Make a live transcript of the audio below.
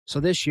So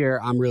this year,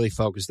 I'm really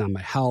focused on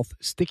my health,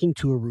 sticking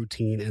to a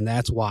routine, and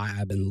that's why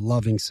I've been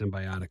loving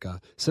Symbiotica.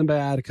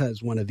 Symbiotica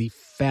is one of the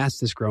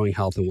fastest growing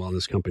health and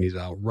wellness companies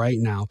out right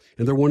now,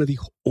 and they're one of the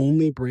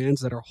only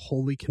brands that are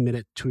wholly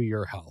committed to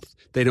your health.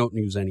 They don't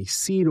use any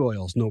seed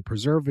oils, no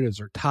preservatives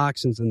or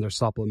toxins in their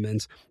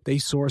supplements. They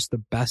source the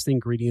best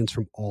ingredients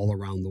from all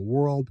around the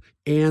world,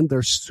 and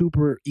they're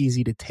super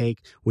easy to take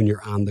when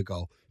you're on the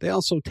go. They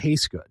also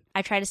taste good.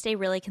 I try to stay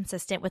really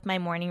consistent with my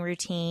morning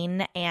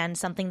routine, and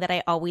something that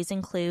I always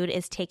include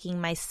is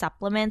taking my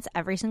supplements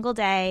every single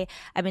day.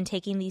 I've been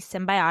taking these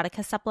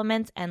Symbiotica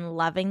supplements and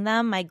loving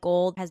them. My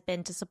goal has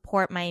been to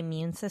support my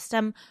immune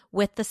system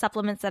with the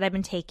supplements that I've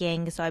been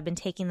taking. So I've been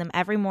taking them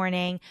every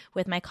morning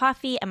with my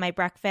coffee and my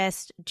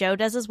breakfast. Joe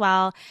does as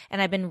well,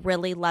 and I've been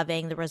really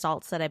loving the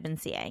results that I've been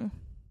seeing.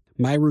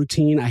 My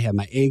routine, I have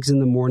my eggs in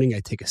the morning, I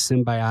take a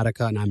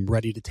Symbiotica, and I'm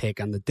ready to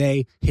take on the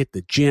day, hit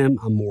the gym,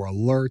 I'm more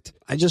alert.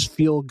 I just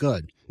feel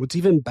good. What's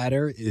even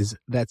better is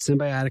that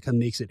Symbiotica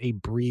makes it a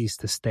breeze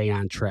to stay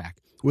on track.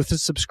 With a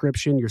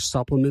subscription, your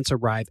supplements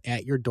arrive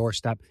at your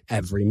doorstep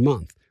every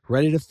month.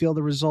 Ready to feel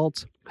the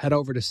results? Head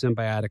over to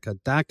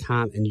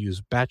Symbiotica.com and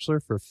use Bachelor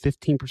for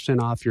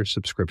 15% off your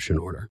subscription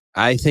order.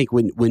 I think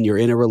when you're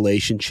in a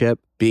relationship,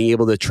 being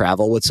able to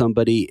travel with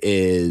somebody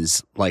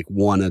is like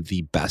one of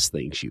the best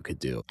things you could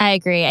do. I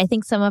agree. I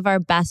think some of our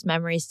best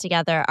memories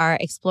together are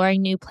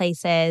exploring new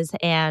places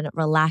and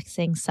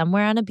relaxing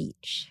somewhere on a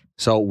beach.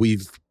 So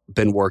we've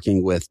been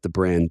working with the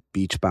brand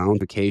Beachbound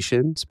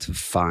Vacations to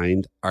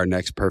find our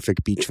next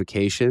perfect beach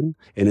vacation.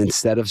 And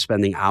instead of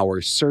spending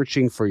hours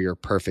searching for your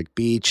perfect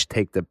beach,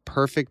 take the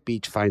perfect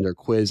beach finder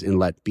quiz and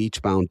let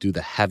Beachbound do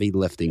the heavy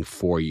lifting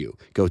for you.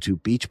 Go to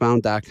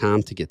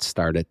beachbound.com to get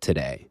started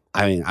today.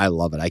 I mean, I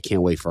love it. I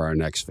can't wait for our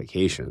next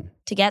vacation.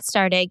 To get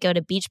started, go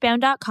to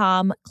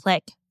beachbound.com,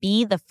 click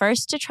Be the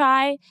First to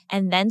Try,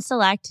 and then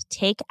select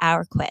Take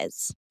Our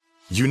Quiz.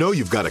 You know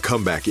you've got a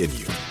comeback in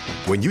you.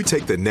 When you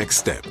take the next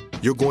step,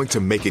 you're going to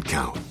make it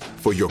count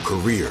for your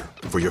career,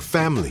 for your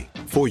family,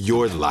 for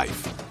your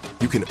life.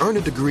 You can earn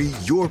a degree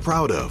you're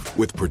proud of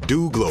with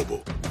Purdue Global.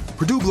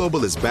 Purdue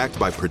Global is backed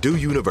by Purdue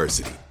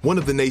University, one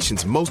of the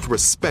nation's most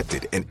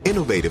respected and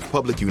innovative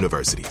public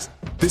universities.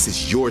 This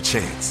is your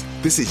chance.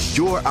 This is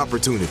your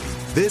opportunity.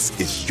 This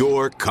is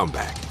your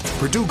comeback.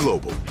 Purdue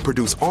Global,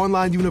 Purdue's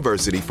online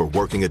university for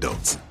working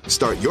adults.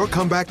 Start your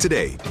comeback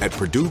today at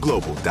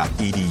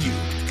purdueglobal.edu.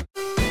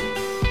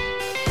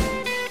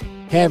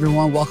 Hey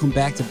everyone, welcome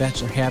back to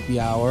Bachelor Happy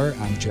Hour.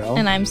 I'm Joe.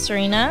 And I'm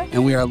Serena.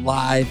 And we are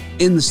live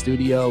in the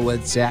studio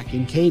with Zach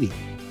and Kaity.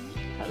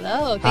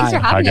 Hello. Thanks for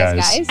having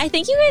us, guys. I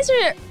think you guys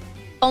are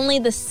only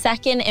the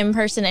second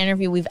in-person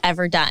interview we've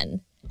ever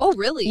done. Oh,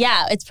 really?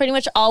 Yeah, it's pretty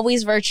much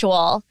always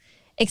virtual,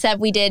 except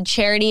we did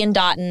Charity and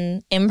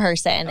Dotton in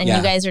person, and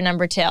you guys are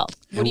number 2.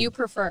 What do you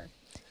prefer?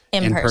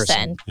 In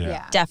person.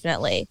 Yeah.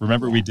 Definitely.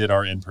 Remember we did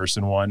our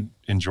in-person one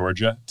in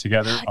Georgia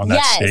together on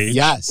that stage?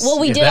 Yes. Well,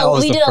 we did a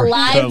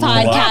live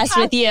podcast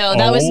with you.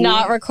 That was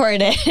not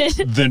recorded.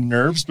 The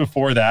nerves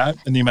before that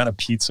and the amount of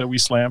pizza we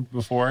slammed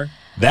before.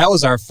 That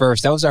was our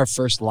first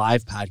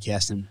live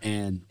podcast,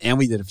 and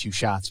we did a few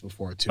shots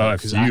before too.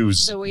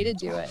 The way to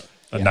do it.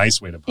 A nice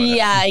way to put it.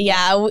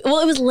 Yeah. Well,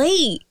 it was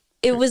late.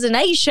 It was a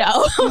night show.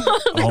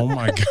 Oh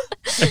my God.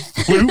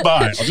 It flew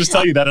by. I'll just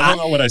tell you that. I don't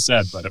know what I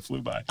said, but it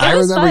flew by. I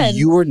remember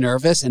you were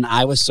nervous and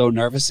I was so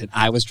nervous and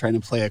I was trying to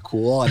play it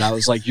cool and I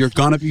was like, you're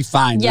going to be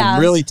fine. Yeah.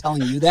 I'm really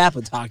telling you that,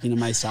 but talking to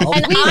myself.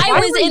 And I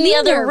was in the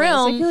other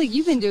room. I feel like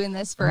you've been doing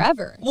this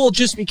forever. Well,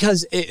 just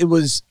because it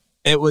was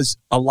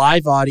a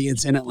live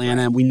audience in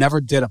Atlanta and we never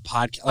did a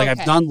podcast. Like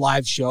I've done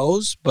live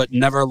shows, but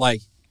never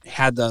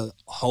had to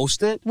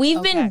host it.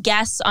 We've been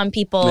guests on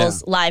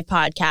people's live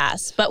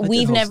podcasts, but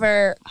we've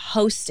never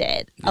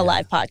hosted a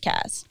live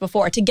podcast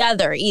before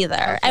together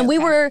either. And we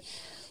were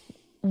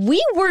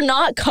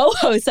not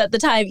co-hosts at the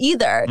time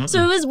either. Mm-mm.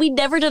 So we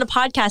never did a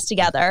podcast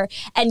together.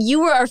 And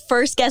you were our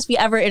first guest we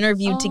ever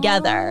interviewed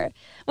together,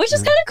 which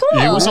is kind of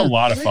cool. It was a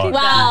lot of fun.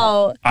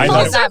 Wow. I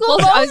was about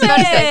to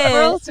say,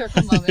 full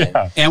circle moment.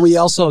 Yeah. And we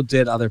also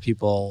did other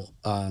people,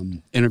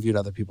 interviewed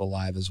other people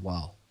live as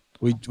well.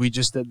 We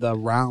just did the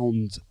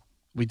round.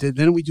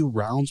 Didn't we do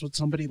rounds with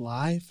somebody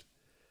live?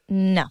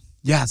 No.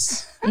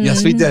 Yes,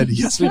 we did.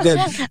 Yes, we did.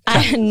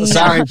 No.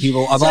 Sorry,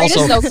 people.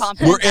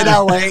 We're in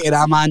LA and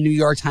I'm on New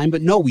York time,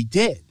 but no, we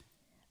did.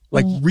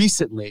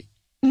 Recently.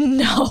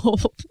 No,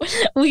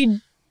 we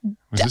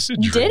Was this a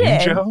dream,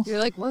 Joe? You're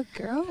like, what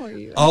girl were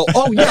you? Oh,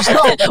 yes. No,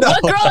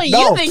 what girl are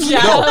you thinking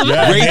of?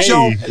 Yeah,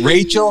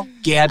 Rachel,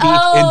 Gabby,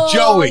 and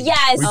Joey.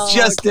 Yes. We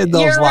just did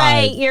those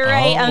live. You're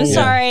right. I'm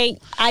sorry.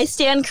 I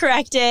stand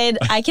corrected.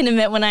 I can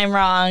admit when I'm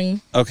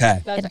wrong.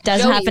 Okay. It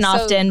doesn't happen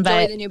often,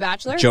 but... Joey the new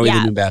Bachelor? Joey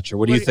the new Bachelor.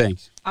 What do you think?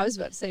 I was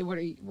about to say, what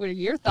are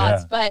your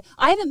thoughts? Yeah. But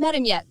I haven't met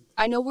him yet.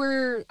 I know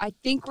I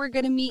think we're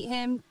going to meet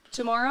him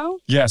tomorrow.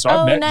 Yeah, so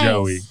I've met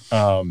Joey.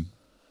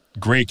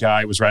 Great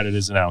guy. Was right at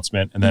his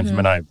announcement. And then him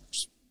and I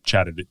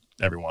chatted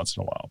every once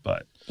in a while.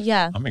 But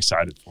Yeah. I'm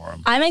excited for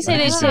him. I'm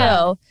excited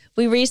too.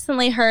 We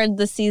recently heard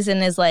the season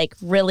is like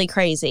really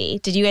crazy.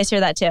 Did you guys hear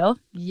that too?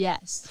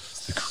 Yes.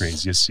 It's the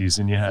craziest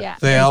season yet. Yeah.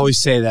 They always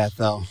say that,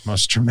 though.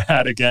 Most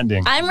dramatic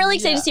ending. I'm really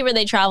excited to see where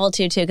they travel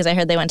to too, because I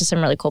heard they went to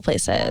some really cool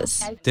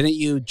places. Didn't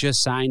you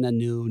just sign a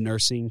new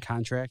nursing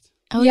contract?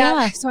 Oh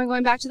yeah. So I'm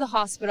going back to the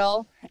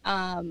hospital.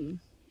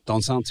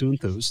 Don't sound too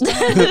enthused. You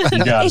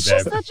got It's it,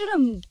 just babe. such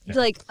an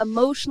like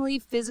emotionally,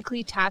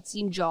 physically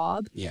taxing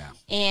job. Yeah.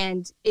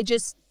 And it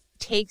just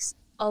takes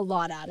a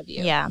lot out of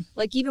you. Yeah.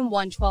 Like even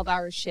one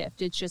 12-hour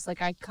shift, it's just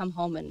like I come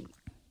home and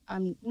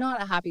I'm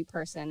not a happy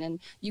person.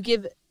 And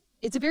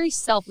it's a very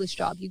selfless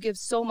job. You give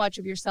so much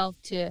of yourself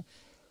to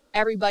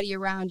everybody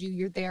around you.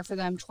 You're there for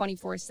them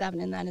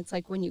 24/7. And then it's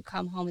like when you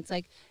come home, it's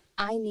like,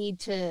 I need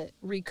to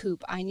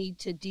recoup. I need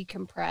to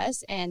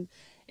decompress. And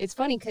it's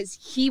funny because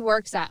he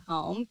works at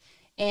home.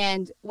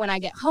 And when I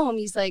get home,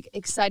 he's like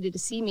excited to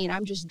see me and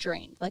I'm just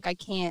drained. Like I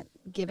can't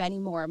give any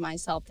more of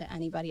myself to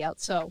anybody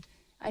else. So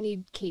I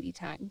need Kaity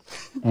time.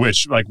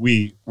 Which like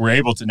we were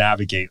able to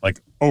navigate like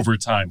over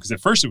time. Because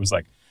at first it was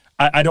like,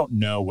 I don't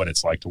know what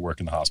it's like to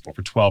work in the hospital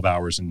for 12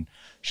 hours. And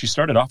she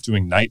started off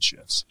doing night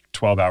shifts,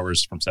 12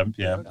 hours from 7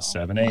 p.m. to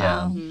 7 a.m.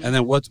 Wow. And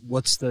then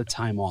what's the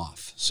time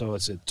off? So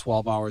it's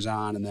 12 hours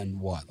on and then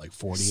what, like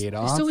 48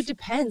 off? So it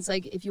depends.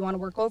 Like if you want to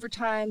work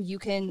overtime, you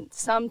can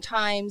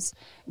sometimes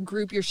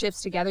group your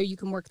shifts together. You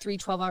can work 3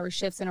 12-hour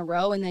shifts in a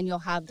row and then you'll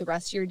have the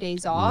rest of your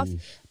days off.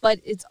 But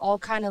it's all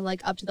kind of like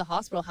up to the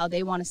hospital, how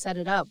they want to set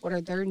it up. What are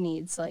their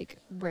needs? Like,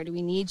 where do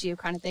we need you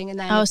kind of thing. And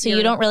then So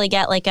you don't really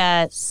get like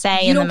a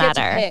say in the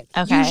matter. Get to pick.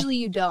 Okay. Usually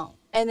you don't.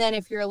 And then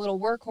if you're a little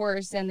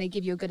workhorse and they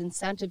give you a good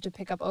incentive to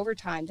pick up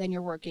overtime, then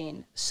you're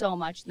working so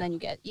much and then you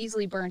get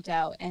easily burnt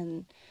out.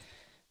 And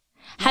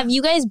Have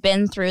you guys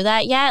been through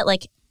that yet?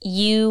 Like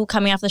you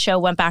coming off the show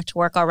went back to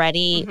work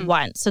already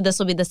once. So this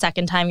will be the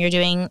second time you're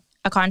doing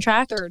a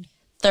contract?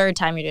 Third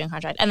time you're doing a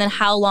contract. And then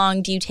how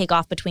long do you take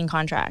off between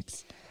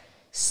contracts?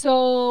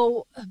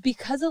 So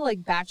because of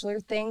like bachelor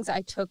things,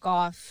 I took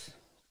off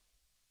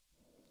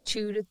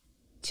 2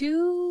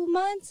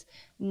 months.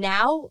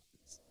 Now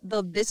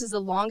this is the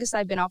longest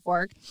I've been off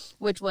work,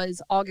 which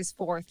was August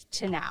 4th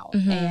to now.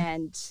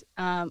 And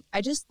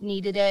I just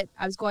needed it.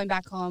 I was going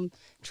back home,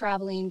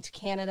 traveling to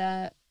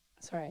Canada.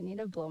 Sorry, I need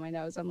to blow my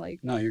nose. I'm like...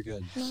 No, you're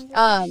good.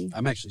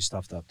 I'm actually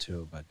stuffed up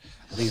too, but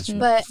I think it's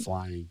from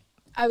flying.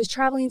 I was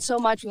traveling so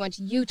much. We went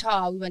to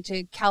Utah, we went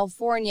to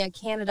California,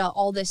 Canada,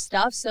 all this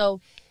stuff. So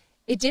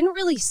it didn't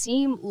really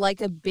seem like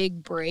a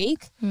big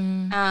break.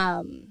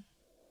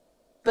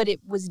 But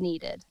it was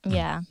needed.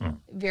 Yeah.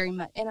 Very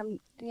much. And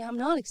I'm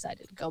not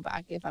excited to go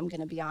back, if I'm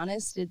going to be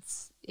honest.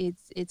 It's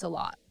a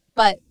lot.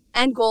 But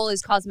end goal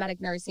is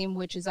cosmetic nursing,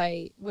 which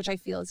I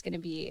feel is going to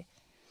be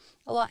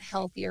a lot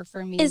healthier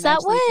for me. Is that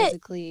what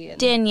physically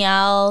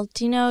Danielle,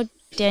 do you know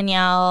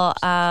Danielle,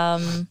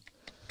 oh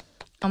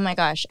my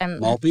gosh.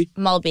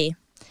 Mulby.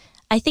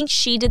 I think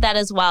she did that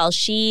as well.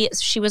 She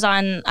was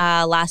on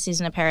last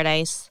season of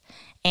Paradise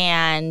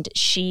and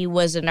she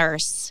was a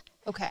nurse.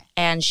 Okay.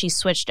 And she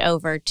switched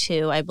over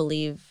to, I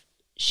believe,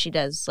 she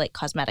does like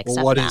cosmetic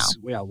stuff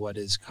now. What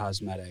is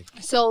cosmetic?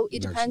 So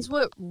it depends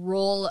what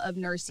role of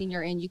nursing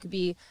you're in. You could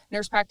be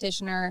nurse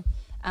practitioner,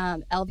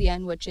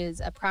 LVN, which is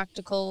a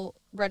practical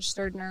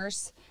registered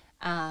nurse,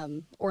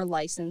 or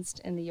licensed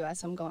in the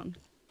U.S. I'm going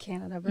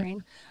Canada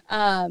brain.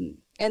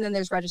 And then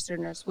there's registered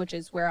nurse, which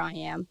is where I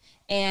am.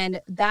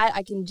 And that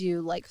I can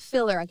do like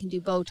filler, I can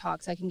do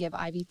Botox, I can give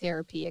IV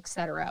therapy,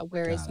 etc.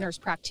 Whereas nurse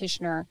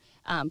practitioner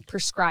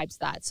prescribes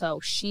that.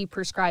 So she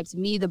prescribes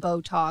me the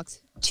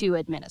Botox to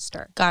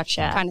administer.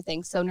 Gotcha. Kind of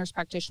thing. So nurse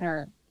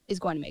practitioner is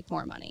going to make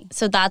more money.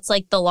 So that's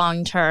like the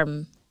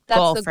long-term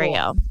goal for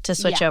you to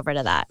switch over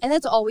to that. And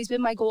that's always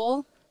been my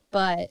goal.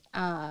 But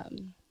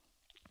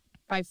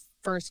my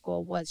first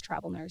goal was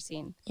travel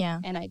nursing. Yeah.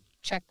 And I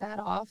checked that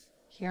off.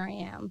 Here I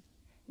am.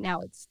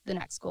 Now it's the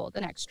next goal,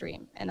 the next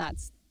dream, and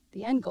that's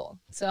the end goal.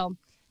 So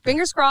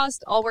fingers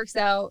crossed, all works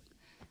out.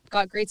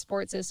 Got great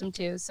support system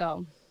too.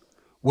 So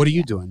what are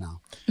you doing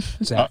now?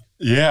 So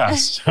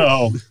it's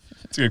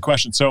a good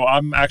question. So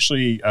I'm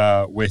actually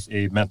with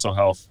a mental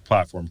health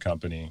platform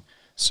company.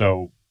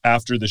 So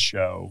after the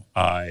show,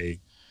 I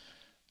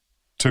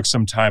took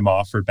some time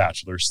off for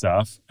bachelor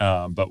stuff.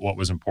 But what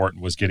was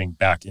important was getting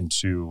back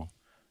into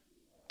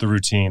the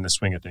routine, the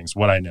swing of things,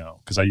 what I know,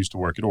 because I used to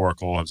work at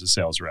Oracle. I was a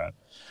sales rep.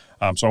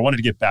 So I wanted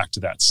to get back to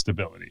that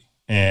stability.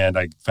 And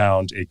I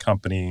found a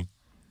company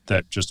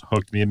that just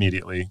hooked me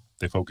immediately.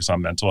 They focus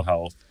on mental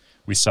health.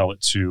 We sell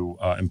it to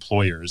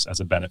employers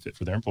as a benefit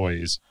for their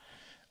employees.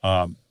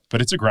 But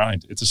it's a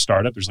grind. It's a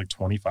startup. There's like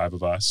 25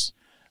 of us.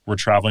 We're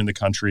traveling the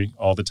country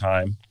all the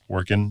time,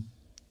 working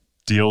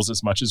deals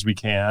as much as we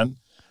can.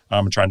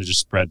 And trying to just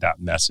spread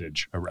that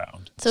message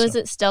around. So is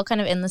it still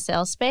kind of in the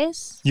sales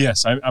space?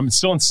 Yes, I'm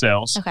still in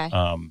sales. Okay.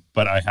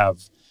 But I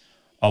have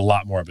a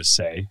lot more of a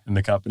say in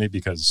the company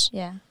because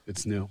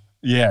it's new.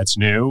 Yeah, it's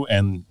new.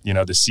 And, the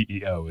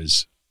CEO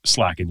is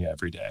slacking you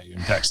every day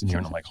and texting you.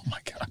 And I'm like, oh my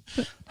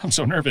God, I'm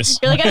so nervous.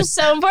 You're like, I'm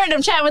so important.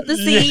 I'm chatting with the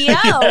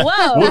CEO.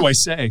 Whoa. What do I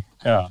say?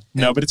 Yeah.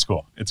 No, but it's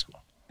cool. It's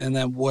cool. And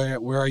then where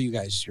are you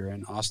guys? You're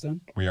in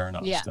Austin? We are in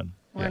Austin. Yeah,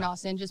 we're in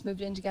Austin. Just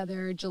moved in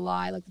together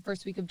July, like the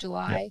first week of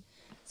July.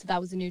 Yeah. So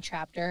that was a new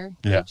chapter.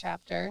 Yeah.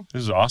 Chapter.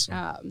 This is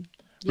awesome.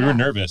 We were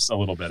nervous a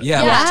little bit.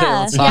 Yeah.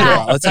 Let's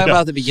talk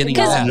about the beginning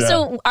of that.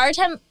 So our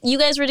time, you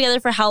guys were together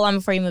for how long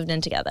before you moved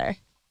in together?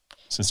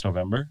 Since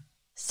November.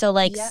 So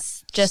like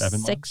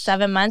just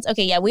 7 months?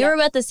 Okay, yeah. We were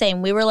about the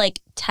same. We were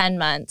like 10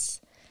 months.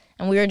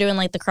 And we were doing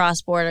like the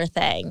cross-border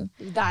thing.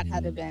 That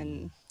had to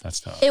been...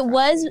 That's tough. It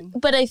was,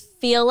 but I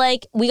feel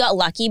like we got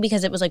lucky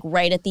because it was like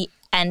right at the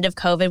end of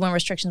COVID when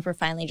restrictions were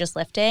finally just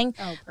lifting.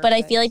 Oh, but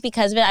I feel like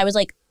because of it, I was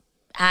like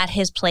at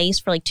his place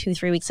for like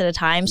 2-3 weeks at a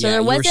time. So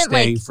there wasn't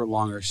staying like for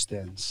longer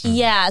stints.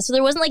 Yeah, so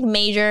there wasn't like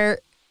major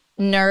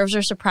nerves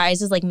or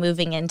surprises like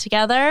moving in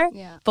together.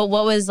 Yeah. But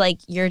what was like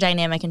your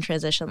dynamic and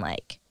transition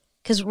like?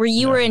 Because were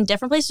in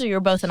different places or you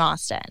were both in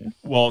Austin?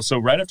 Well, so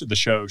right after the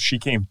show, she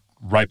came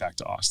right back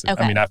to Austin.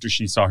 Okay. I mean, after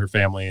she saw her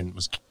family and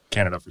was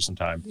Canada for some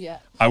time. Yeah.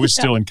 I was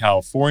still in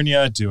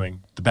California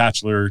doing the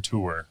Bachelor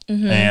tour.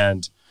 Mm-hmm.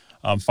 And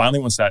finally,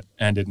 once that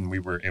ended and we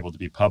were able to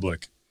be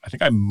public, I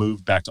think I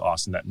moved back to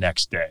Austin that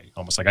next day.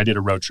 Almost like I did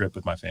a road trip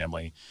with my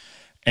family.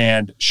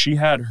 And she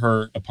had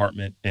her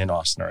apartment in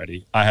Austin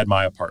already. I had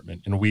my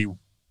apartment. And we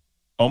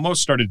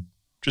almost started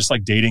just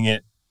like dating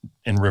it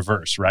in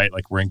reverse, right?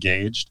 Like we're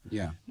engaged.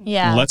 Yeah.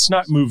 Yeah. Let's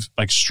not move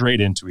like straight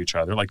into each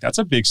other. Like that's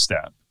a big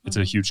step. It's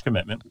a huge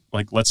commitment.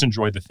 Like let's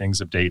enjoy the things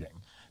of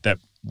dating that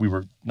we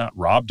were not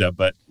robbed of,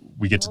 but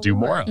we get to do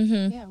more of.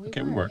 Mm-hmm. Yeah,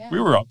 we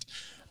were robbed.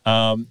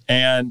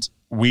 And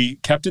we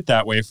kept it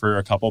that way for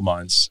a couple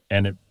months.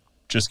 And it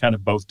just kind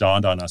of both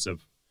dawned on us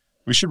of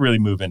we should really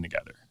move in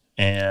together.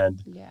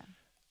 And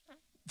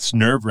it's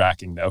nerve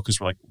wracking though,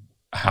 because we're like,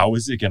 how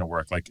is it going to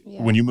work? Like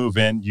when you move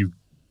in, you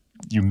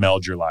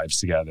meld your lives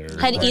together.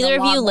 Had either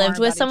of you lived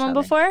with someone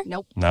before?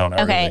 Nope. No, not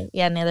okay. Really.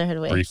 Yeah, neither had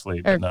we.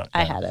 Briefly, but not.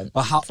 I hadn't.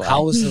 Well,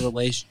 how was the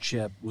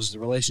relationship? Was the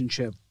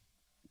relationship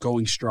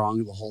going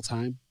strong the whole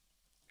time?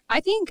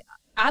 I think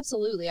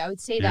absolutely. I would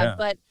say that,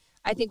 but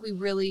I think we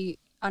really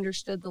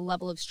understood the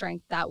level of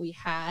strength that we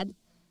had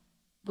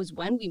was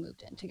when we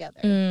moved in together.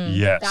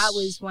 Yes. That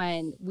was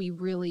when we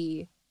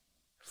really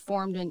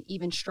formed an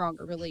even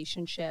stronger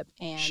relationship.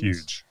 And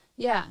huge.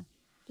 Yeah.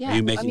 Yeah. Are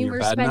you making your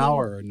bed now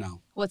or no?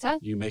 What's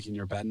that? You making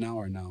your bed now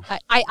or no?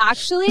 I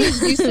actually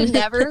used to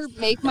never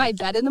make my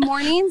bed in the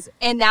mornings,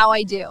 and now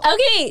I do.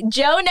 Okay,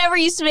 Joe never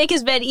used to make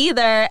his bed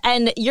either,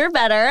 and you're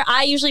better.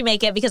 I usually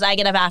make it because I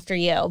get up after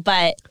you,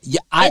 but...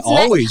 Yeah, I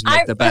always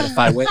make the bed if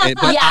I wake up,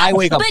 but I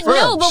wake up first.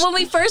 No, but when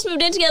we first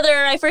moved in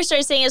together, I first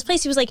started staying at his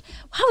place, he was like,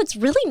 wow, it's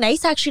really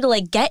nice actually to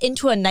like get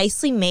into a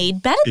nicely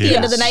made bed at the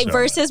end of the night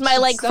versus my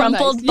like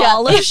crumpled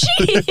ball of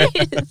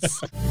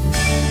sheets.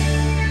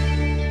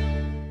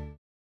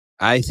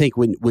 I think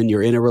when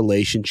you're in a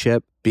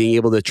relationship, being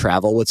able to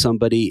travel with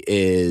somebody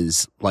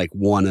is like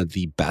one of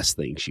the best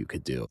things you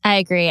could do. I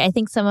agree. I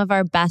think some of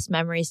our best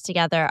memories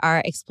together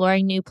are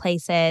exploring new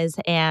places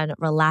and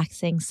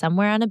relaxing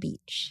somewhere on a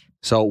beach.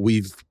 So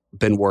we've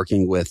been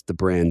working with the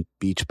brand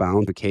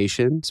Beachbound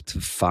Vacations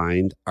to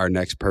find our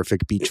next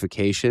perfect beach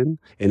vacation.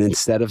 And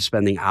instead of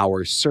spending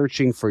hours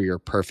searching for your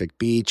perfect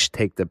beach,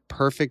 take the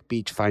Perfect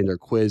Beach Finder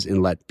quiz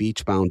and let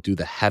Beachbound do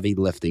the heavy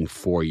lifting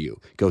for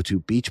you. Go to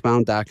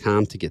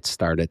beachbound.com to get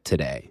started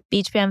today.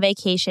 Beachbound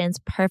Vacations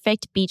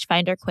Perfect Beach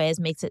Finder quiz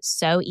makes it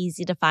so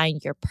easy to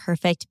find your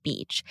perfect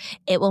beach.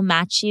 It will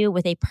match you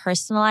with a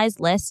personalized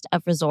list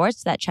of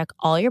resorts that check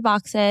all your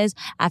boxes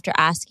after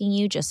asking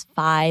you just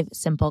 5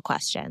 simple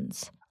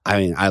questions. I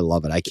mean, I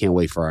love it. I can't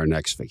wait for our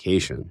next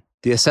vacation.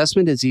 The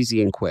assessment is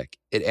easy and quick.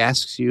 It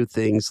asks you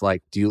things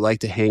like, do you like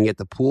to hang at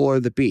the pool or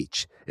the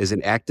beach? Is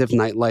an active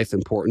nightlife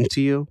important to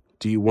you?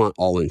 Do you want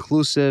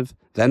all-inclusive?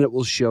 Then it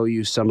will show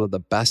you some of the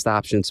best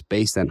options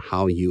based on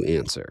how you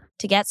answer.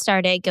 To get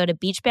started, go to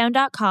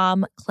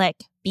beachbound.com,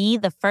 click Be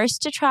the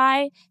First to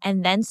Try,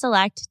 and then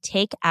select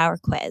Take Our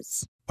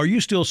Quiz. Are you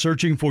still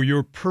searching for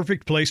your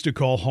perfect place to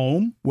call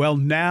home? Well,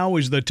 now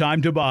is the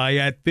time to buy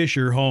at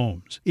Fisher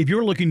Homes. If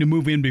you're looking to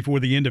move in before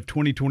the end of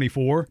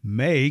 2024,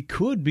 May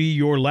could be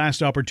your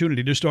last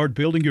opportunity to start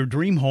building your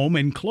dream home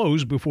and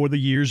close before the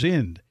year's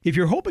end. If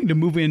you're hoping to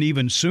move in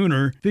even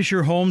sooner,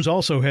 Fisher Homes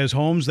also has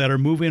homes that are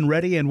move-in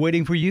ready and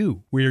waiting for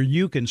you, where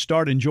you can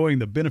start enjoying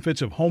the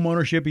benefits of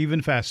homeownership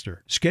even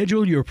faster.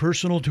 Schedule your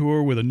personal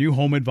tour with a new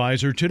home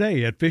advisor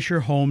today at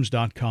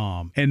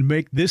FisherHomes.com and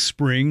make this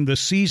spring the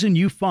season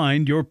you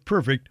find your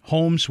perfect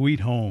home sweet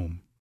home.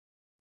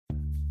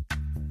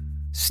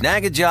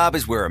 Snag a Job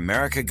is where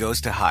America goes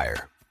to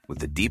hire, with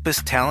the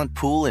deepest talent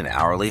pool in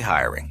hourly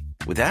hiring.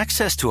 With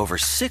access to over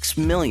 6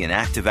 million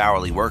active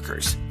hourly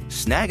workers,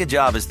 Snag a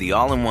Job is the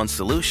all-in-one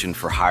solution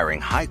for hiring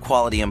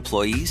high-quality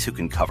employees who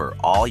can cover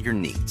all your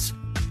needs.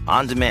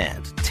 On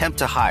demand, temp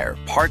to hire,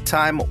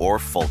 part-time or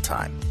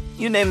full-time.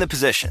 You name the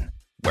position.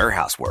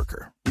 Warehouse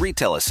worker,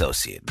 retail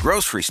associate,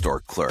 grocery store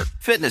clerk,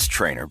 fitness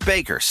trainer,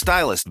 baker,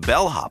 stylist,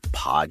 bellhop,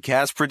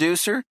 podcast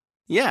producer.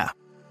 Yeah,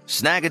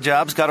 Snag a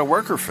Job's got a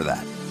worker for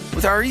that.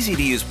 With our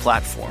easy-to-use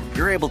platform,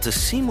 you're able to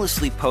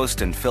seamlessly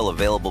post and fill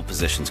available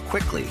positions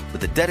quickly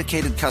with a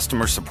dedicated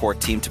customer support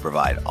team to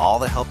provide all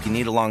the help you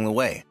need along the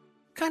way.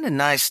 Kind of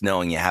nice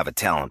knowing you have a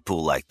talent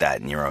pool like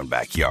that in your own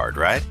backyard,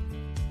 right?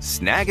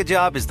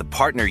 Snagajob is the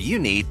partner you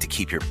need to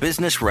keep your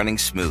business running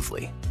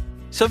smoothly.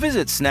 So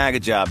visit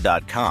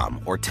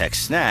snagajob.com or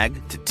text snag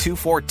to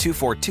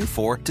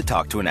 242424 to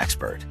talk to an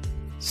expert.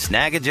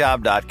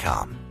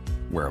 Snagajob.com,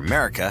 where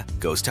America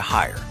goes to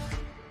hire.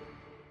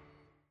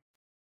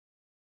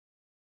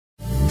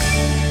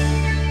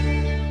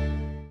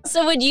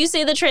 So would you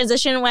say the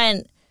transition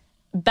went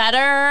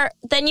better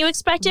than you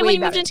expected when you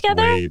moved in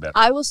together? Way better.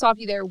 I will stop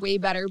you there. Way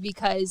better,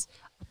 because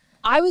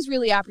I was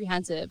really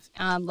apprehensive.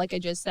 Like I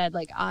just said,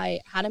 like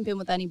I hadn't been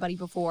with anybody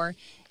before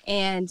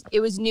and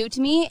it was new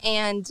to me.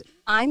 And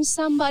I'm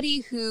somebody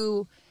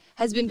who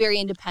has been very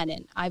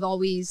independent. I've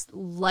always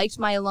liked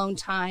my alone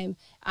time.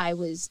 I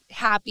was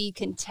happy,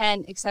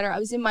 content, etc. I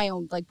was in my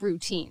own like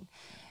routine.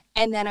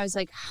 And then I was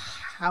like,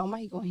 how am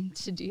I going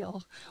to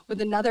deal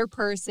with another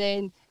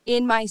person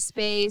in my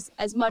space?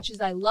 As much as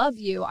I love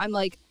you, I'm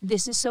like,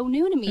 this is so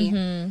new to me.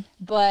 Mm-hmm.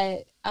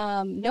 But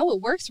no,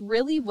 it works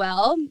really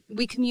well.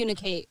 We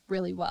communicate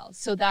really well.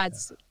 So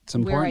that's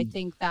where I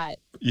think that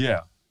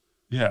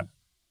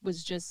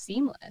was just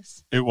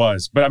seamless. It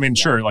was. But I mean,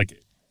 sure, like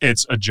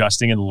it's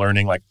adjusting and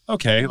learning like,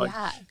 okay, like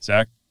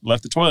Zach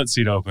left the toilet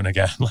seat open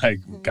again. Like,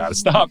 gotta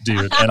stop,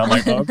 dude. And I'm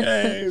like,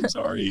 okay, I'm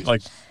sorry.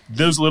 Like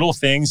those little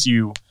things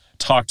you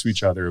talk to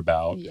each other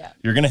about. Yeah.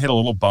 You're going to hit a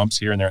little bumps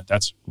here and there.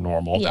 That's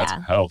normal. Yeah.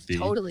 That's healthy.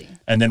 Totally.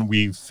 And then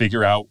we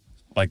figure out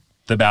like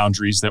the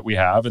boundaries that we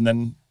have, and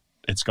then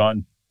it's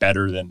gone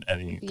better than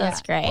any.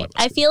 That's great.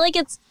 I feel like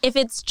if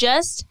it's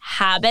just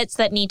habits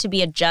that need to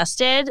be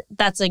adjusted,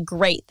 that's a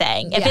great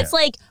thing. If it's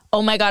like,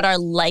 oh my God, our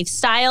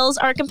lifestyles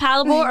are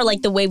compatible or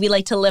like the way we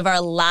like to live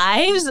our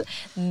lives,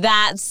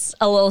 that's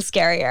a little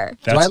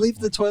scarier. Do I leave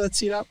the toilet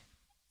seat up?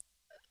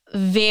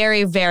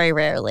 Very, very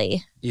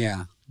rarely.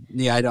 Yeah.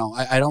 Yeah, I don't.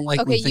 I don't like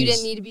when things... you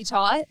didn't need to be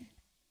taught?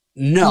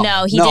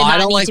 No, he did not I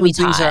don't need like to when be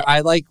taught. Things are,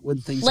 I like when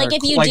things like are...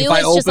 if you do,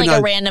 it's just like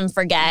a random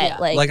forget. Yeah.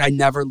 Like I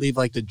never leave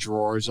like the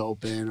drawers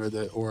open or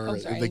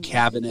the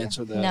cabinets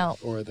or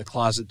the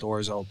closet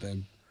doors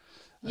open.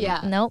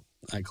 Yeah. Nope.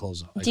 I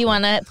close up. Do you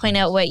want to point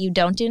out what you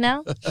don't do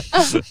now? What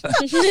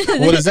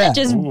is that?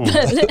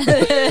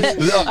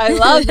 I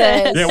love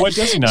this. Yeah, what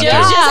does he not do?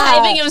 Joe's just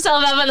hyping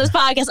himself up on this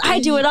podcast. I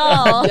do it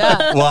all.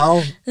 Yeah.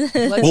 Well,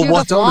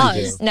 what don't I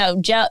do?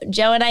 No,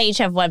 Joe and I each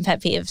have one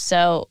pet peeve.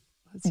 So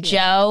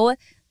Joe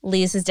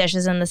leaves his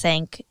dishes in the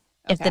sink.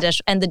 If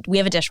the we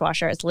have a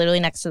dishwasher, it's literally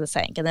next to the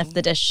sink. And if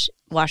the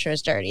dishwasher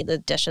is dirty, the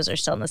dishes are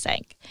still in the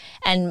sink.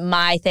 And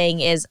my thing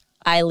is,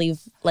 I leave,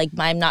 like,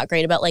 I'm not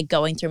great about, like,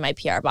 going through my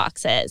PR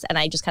boxes, and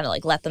I just kind of,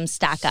 like, let them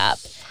stack up.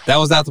 That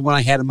was not the one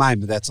I had in mind,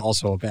 but that's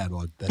also a bad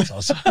one. That's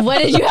also... What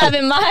did you have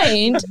in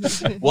mind?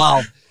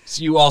 Well,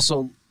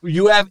 so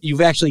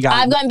you've actually gotten...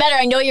 I've gotten better.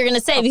 I know what you're going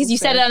to say because you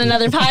said it on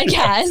another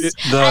podcast.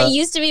 I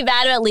used to be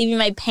bad about leaving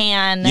my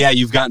pan. Yeah,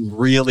 you've gotten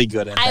really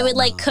good at that. I would,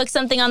 like, cook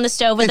something on the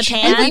stove with a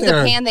pan. Leave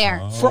the pan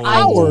there. For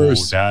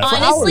hours.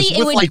 Honestly,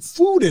 it would... like,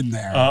 food in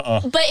there.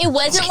 But it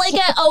wasn't like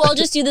I'll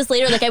just do this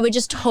later. Like, I would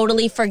just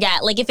totally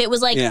forget. Like, if it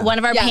was, like, one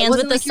of our pans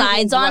with the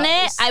sides on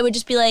it, I would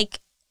just be like...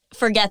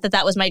 forget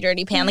that was my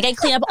dirty pan. Like, I'd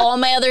clean up all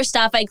my other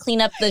stuff. I'd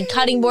clean up the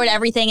cutting board,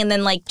 everything, and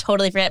then, like,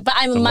 totally forget. But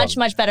I'm much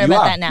better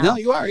about that now. No,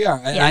 you are.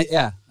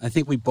 I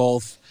think we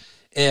both,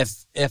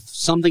 if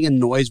something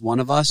annoys one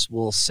of us,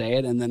 we'll say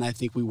it, and then I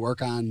think we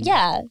work on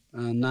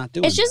not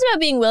doing it. It's just about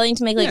being willing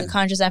to make, like, a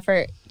conscious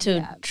effort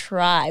to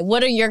try.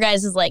 What are your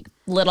guys' like,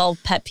 little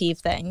pet peeve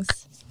things?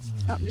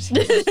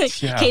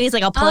 Katie's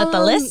like, I'll pull out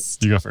the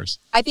list. You go first.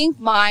 I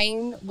think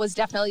mine was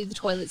definitely the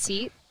toilet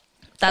seat.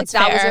 That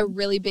was a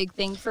really big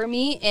thing for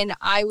me, and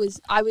I was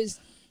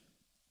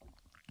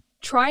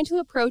trying to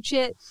approach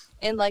it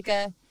in like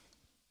a,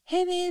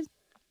 hey babe,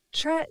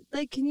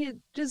 can you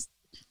just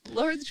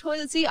lower the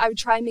toilet seat? I would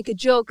try and make a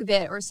joke of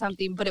it or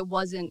something, but it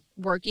wasn't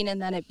working,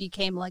 and then it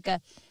became like a,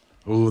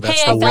 ooh,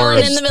 that's the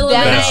worst. In the middle of the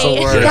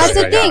night. That's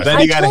the thing. Then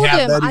I told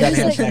him, I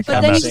was like,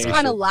 but then he was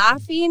kind of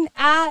laughing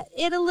at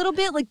it a little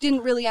bit, like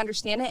didn't really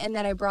understand it, and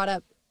then I brought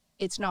up,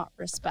 it's not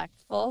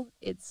respectful.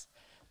 It's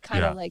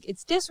kind of like,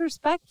 it's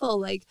disrespectful.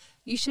 Like,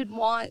 you should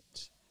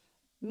want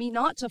me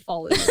not to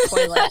fall in the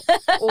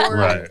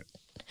toilet.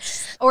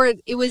 Or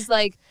it was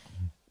like,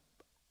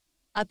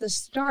 at the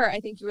start,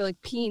 I think you were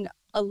like peeing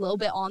a little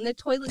bit on the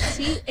toilet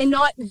seat and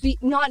not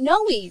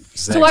knowing.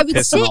 So I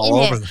would sit in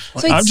it.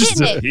 So I'd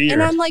sit in it.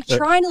 And I'm like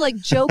trying to like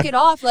joke it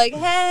off, like,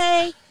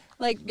 hey,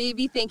 like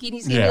maybe thinking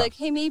he's going to be like,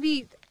 hey,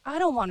 maybe I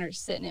don't want her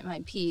sitting in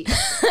my pee.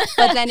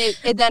 But then it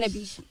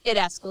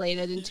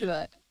escalated into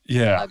a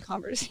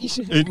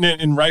conversation.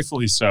 And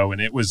rightfully so. And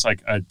it was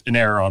like an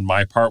error on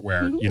my part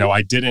where, you know,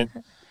 I didn't,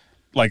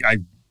 like,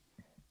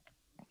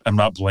 I'm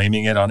not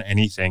blaming it on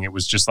anything. It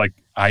was just like,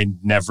 I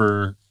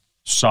never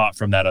saw it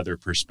from that other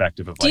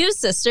perspective of like. Do you have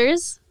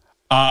sisters?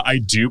 I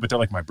do, but they're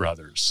like my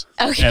brothers.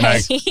 Okay.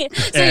 So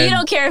you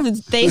don't care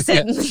if they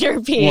sit in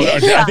your pee.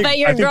 Well, but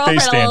your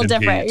girlfriend a little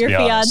different. Your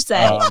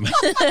fiance.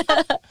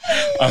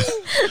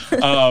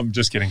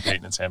 Just kidding,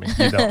 Peyton and Sammy.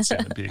 You don't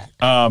stand and pee.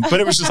 But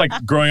it was just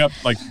like growing up,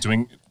 like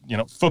doing,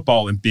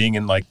 football and being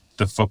in like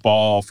the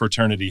football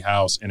fraternity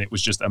house. And it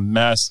was just a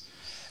mess.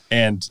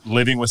 And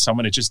living with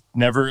someone, it just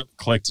never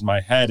clicked in my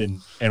head.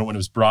 And when it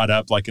was brought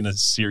up like in a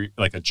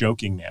like a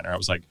joking manner, I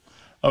was like,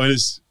 oh, it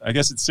is. I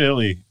guess it's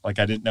silly. Like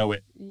I didn't know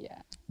it.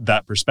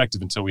 That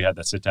perspective until we had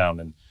that sit down,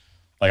 and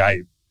like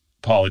I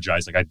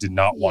apologize. Like I did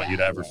not want you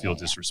to ever feel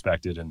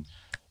disrespected, and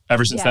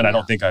ever since then, I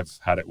don't think I've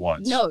had it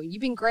once. No,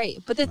 you've been great.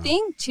 But the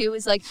thing too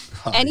is like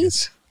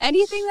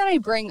anything that I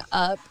bring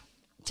up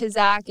to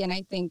Zach, and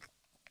I think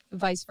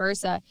vice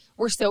versa,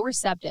 we're so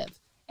receptive.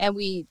 And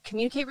we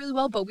communicate really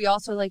well, but we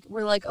also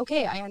we're like,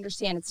 okay, I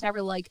understand. It's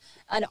never like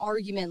an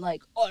argument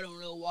like, oh, I don't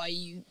know why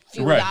you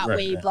feel that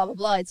way, blah, blah,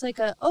 blah. It's like,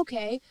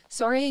 okay,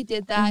 sorry I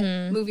did that.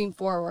 Mm-hmm. Moving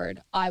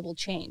forward, I will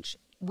change,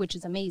 which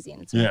is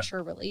amazing. It's a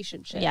mature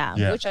relationship,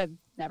 which I've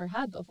never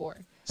had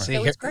before. See,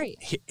 so it's great.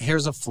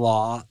 Here's a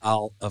flaw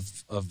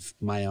of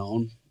my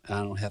own.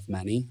 I don't have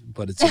many,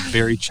 but it's a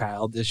very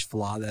childish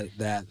flaw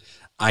that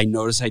I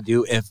notice I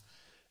do.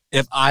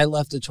 If I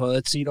left the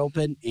toilet seat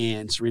open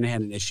and Serena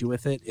had an issue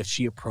with it, if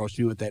she approached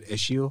me with that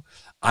issue,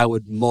 I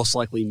would most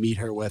likely meet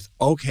her with,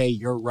 okay,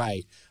 you're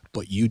right,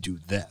 but you do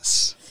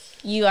this.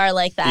 You are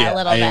like that a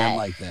little bit. I am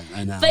like that.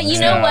 I know. But you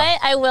know what?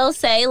 I will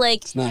say,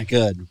 like... It's not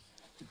good.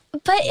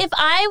 But if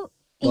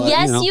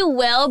you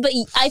will, but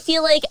I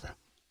feel like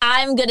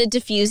I'm good at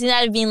diffusing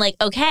that and being like,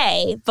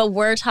 okay, but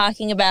we're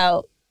talking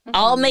about...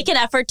 I'll make an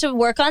effort to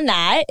work on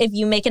that if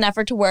you make an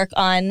effort to work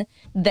on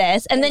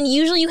this. And then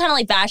usually you kind of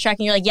like backtrack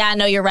and you're like, yeah,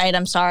 no, you're right.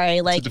 I'm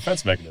sorry. Like, it's a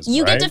defense mechanism,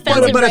 you right? get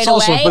defensive but right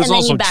away but it's and also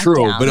then you back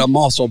true, down. But I'm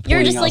also pointing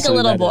You're just like a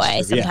little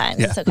boy sometimes.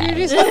 Yeah. It's okay.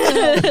 You're just like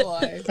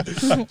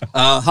a little boy.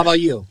 How about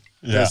you?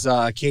 Yeah. Does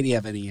Kaity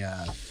have any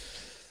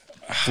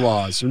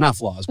flaws? Or not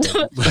flaws, but...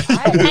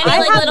 Any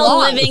like little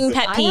living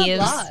pet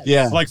peeves?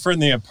 Yeah. Like for in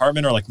the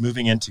apartment or like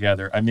moving in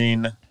together. I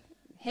mean...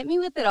 Hit me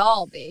with it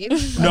all, babe.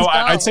 No,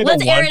 I'd say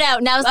let's air it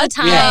out. Now's the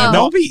time. Yeah,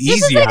 don't be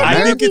easy.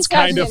 I think it's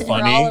kind of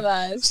funny. All of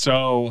us.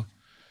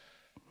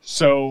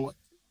 So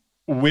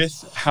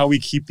with how we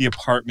keep the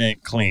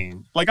apartment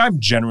clean, like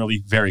I'm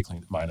generally very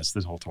clean, minus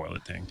this whole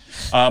toilet thing.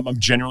 I'm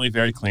generally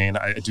very clean.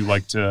 I do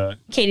like to...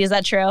 Katie, is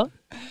that true?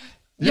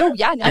 No,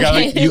 yeah, no.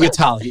 You could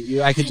tell.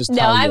 I could just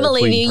tell. No, I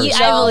believe you.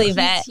 I believe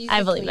it. He's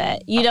I believe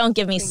it. You don't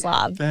give me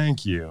slob.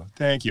 Thank you.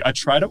 I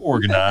try to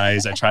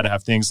organize. I try to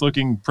have things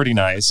looking pretty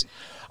nice.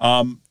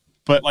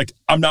 But like,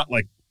 I'm not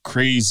like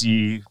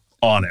crazy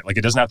on it. Like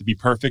it doesn't have to be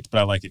perfect, but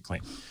I like it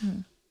clean.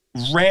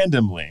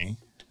 Randomly,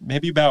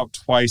 maybe about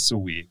twice a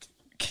week,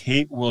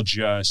 Kate will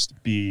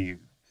just be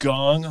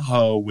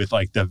gung-ho with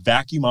like the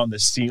vacuum on the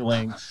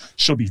ceiling.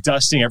 She'll be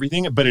dusting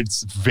everything, but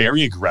it's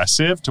very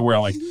aggressive to where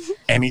like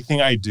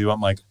anything I do, I'm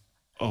like,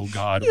 oh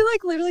God. He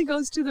like literally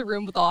goes to the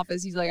room with the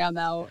office. He's like, I'm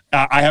out.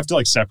 I have to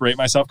like separate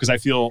myself because I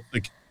feel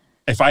like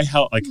if I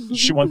help, like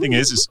one thing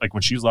is like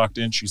when she's locked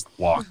in, she's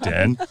locked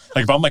in.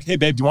 Like if I'm like, hey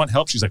babe, do you want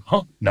help? She's like,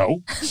 huh,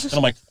 no. And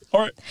I'm like,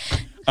 all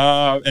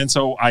right. And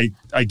so I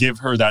give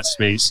her that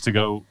space to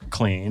go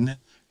clean.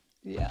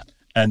 Yeah.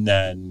 And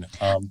then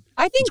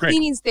I think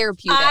cleaning's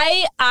therapeutic.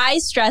 I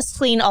stress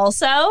clean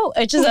also,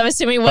 which is I'm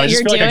assuming what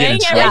you're doing every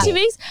 2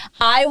 weeks.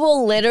 I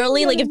will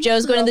literally, like if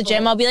Joe's going to the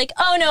gym, I'll be like,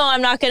 oh no,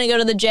 I'm not going to go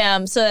to the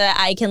gym so that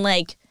I can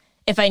like,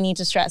 if I need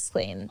to stress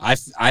clean.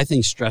 I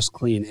think stress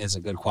clean is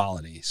a good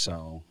quality,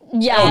 so...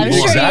 Yeah, I'm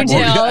sure exactly.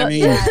 you do. I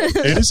mean...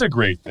 It is a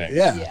great thing.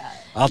 Yeah.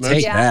 I'll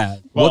take that.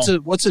 Well,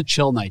 what's a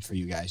chill night for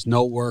you guys?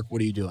 No work,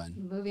 what are you doing?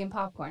 Movie and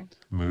popcorn.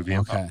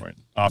 Popcorn.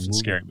 Often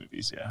scary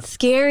movies, yeah.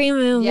 Scary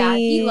movies. Yeah,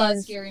 he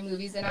loves scary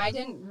movies, and I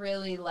didn't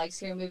really like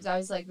scary movies. I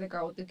was like the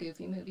girl with the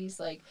goofy movies,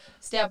 like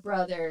Step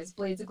Brothers,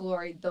 Blades of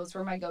Glory. Those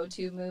were my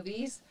go-to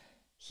movies.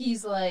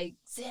 He's like,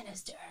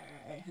 Sinister.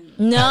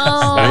 No.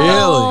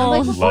 I'm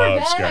like, before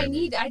Love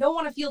bed, I don't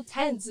want to feel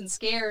tense and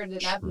scared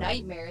and have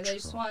nightmares. I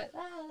just want,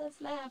 let's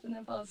laugh and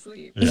then fall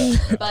asleep. Yeah.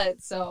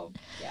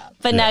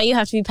 But now you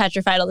have to be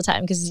petrified all the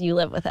time because you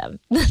live with him.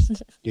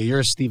 Yeah, you're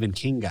a Stephen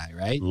King guy,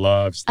 right?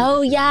 Love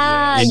Stephen King.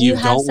 Yeah. And you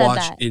don't have said watch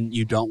that. and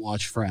you don't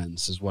watch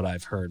Friends, is what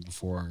I've heard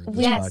before this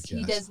Yes, podcast.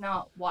 he does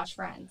not watch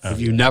Friends.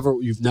 If you've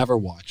never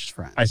watched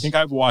Friends. I think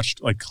I've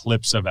watched like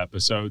clips of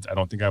episodes. I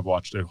don't think I've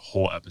watched a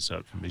whole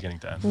episode from beginning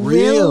to end.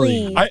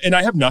 Really?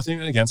 I have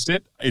nothing against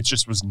it. It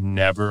just was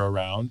never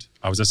around.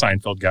 I was a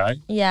Seinfeld guy.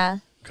 Yeah.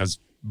 Because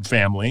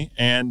family,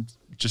 and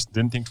just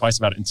didn't think twice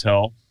about it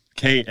until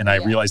Kate and I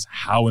realized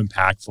how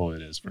impactful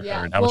it is for her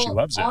and how much she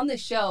loves it. On the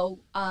show,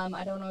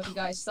 I don't know if you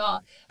guys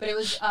saw, but it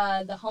was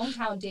the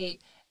hometown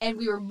date, and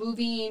we were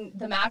moving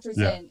the mattress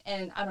in,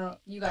 and I don't know,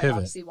 you guys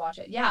obviously watch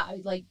it. Yeah, I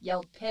like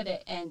yelled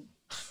pivot and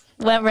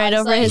went right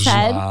over his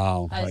head.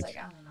 Wow. I was like,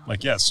 I don't know.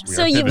 Like, yes.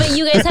 But you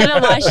guys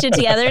haven't watched it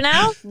together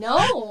now?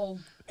 No.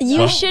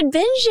 You should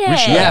binge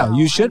it. Yeah,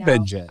 you should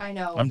binge it. I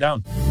know. I'm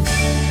down.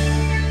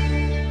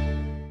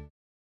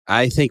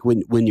 I think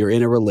when you're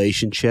in a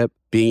relationship,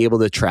 being able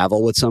to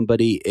travel with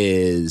somebody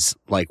is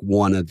like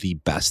one of the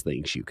best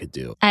things you could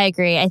do. I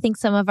agree. I think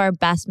some of our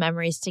best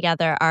memories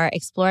together are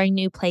exploring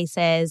new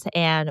places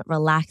and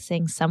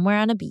relaxing somewhere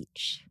on a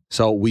beach.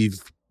 So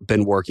we've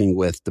been working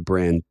with the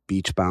brand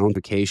Beachbound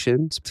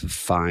Vacations to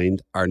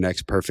find our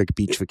next perfect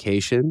beach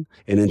vacation.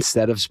 And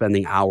instead of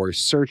spending hours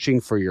searching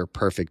for your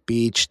perfect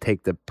beach,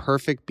 take the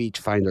perfect beach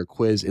finder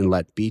quiz and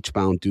let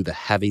Beachbound do the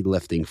heavy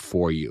lifting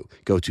for you.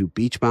 Go to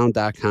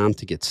beachbound.com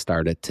to get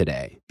started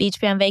today.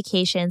 Beachbound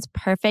Vacations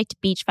perfect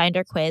beach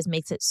finder quiz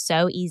makes it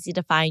so easy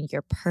to find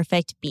your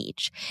perfect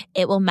beach.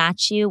 It will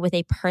match you with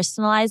a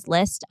personalized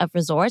list of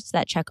resorts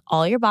that check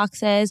all your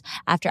boxes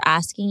after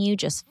asking you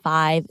just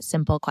 5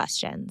 simple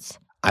questions.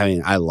 I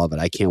mean, I love it.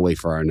 I can't wait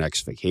for our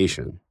next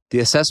vacation. The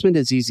assessment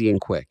is easy and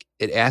quick.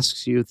 It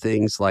asks you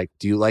things like,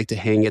 do you like to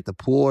hang at the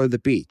pool or the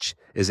beach?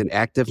 Is an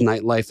active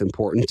nightlife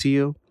important to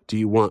you? Do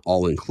you want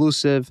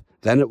all-inclusive?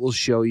 Then it will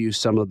show you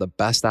some of the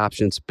best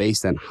options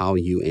based on how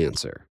you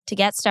answer. To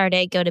get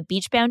started, go to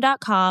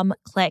beachbound.com,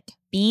 click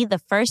Be the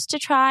First to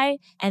Try,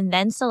 and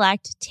then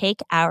select Take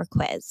Our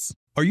Quiz.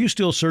 Are you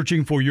still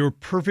searching for your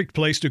perfect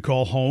place to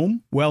call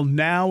home? Well,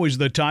 now is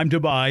the time to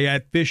buy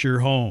at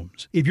Fisher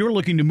Homes. If you're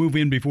looking to move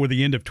in before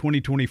the end of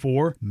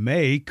 2024,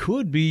 May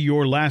could be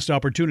your last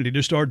opportunity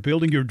to start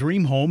building your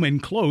dream home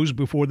and close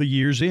before the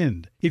year's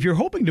end. If you're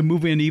hoping to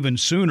move in even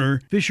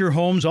sooner, Fisher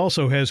Homes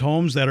also has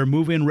homes that are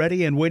move-in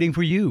ready and waiting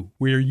for you,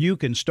 where you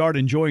can start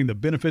enjoying the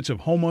benefits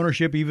of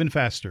homeownership even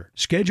faster.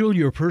 Schedule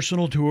your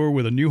personal tour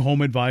with a new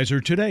home advisor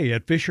today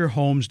at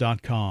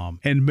fisherhomes.com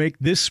and make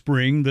this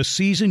spring the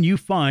season you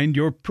find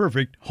your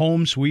perfect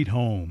home sweet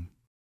home.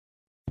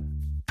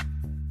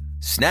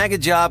 Snag a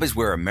Job is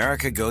where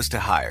America goes to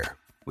hire,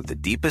 with the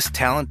deepest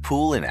talent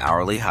pool in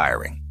hourly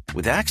hiring.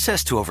 With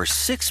access to over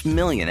 6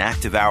 million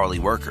active hourly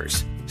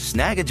workers,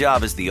 Snag a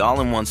Job is the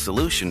all-in-one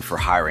solution for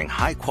hiring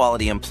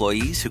high-quality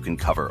employees who can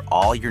cover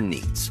all your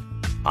needs.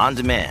 On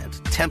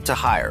demand, temp to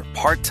hire,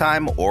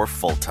 part-time or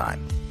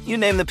full-time. You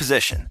name the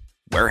position.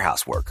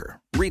 Warehouse worker,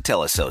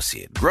 retail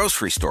associate,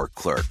 grocery store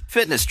clerk,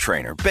 fitness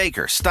trainer,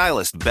 baker,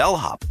 stylist,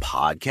 bellhop,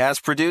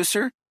 podcast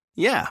producer.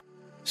 Yeah,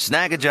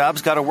 Snag a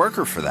Job's got a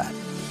worker for that.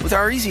 With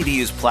our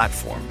easy-to-use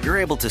platform, you're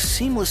able to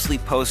seamlessly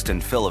post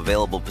and fill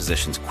available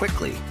positions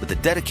quickly with a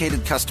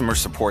dedicated customer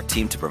support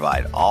team to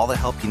provide all the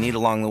help you need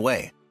along the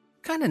way.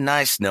 Kind of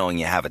nice knowing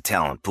you have a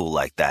talent pool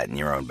like that in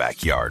your own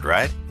backyard,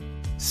 right?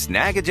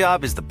 Snag a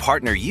Job is the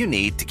partner you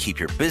need to keep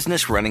your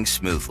business running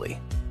smoothly.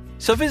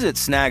 So visit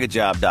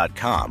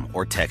snagajob.com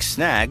or text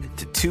snag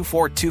to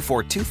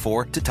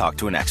 242424 to talk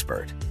to an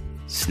expert.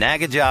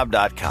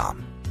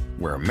 Snagajob.com,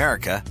 where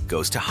America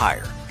goes to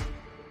hire.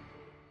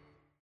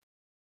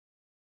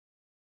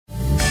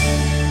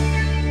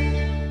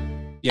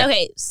 Yeah.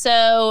 Okay,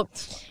 so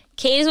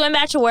Katie's going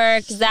back to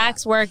work.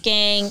 Zach's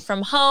working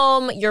from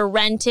home. You're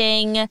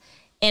renting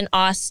in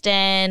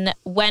Austin.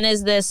 When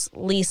is this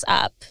lease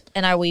up?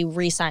 And are we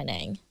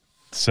re-signing?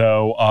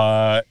 So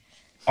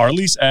our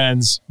lease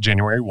ends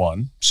January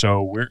 1.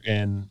 So we're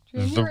in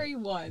January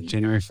 1.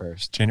 January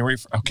 1st. January.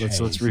 Okay.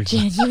 Let's read.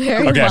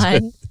 January Okay.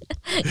 1.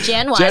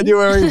 Jan 1.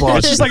 January 1.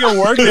 It's just like a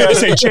work day. I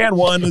say Jan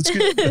 1. That's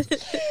good.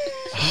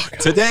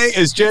 Today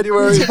is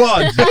January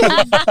 1.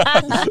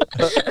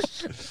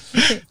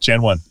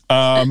 Jan 1.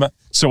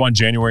 So on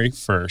January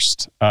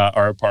 1st,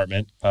 our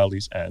apartment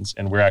lease ends,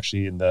 and we're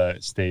actually in the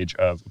stage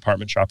of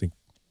apartment shopping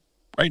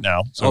right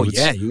now. So it's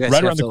you guys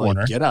right have around the to,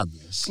 corner. get on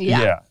this.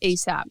 Yeah,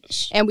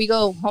 ASAP. And we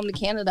go home to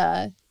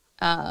Canada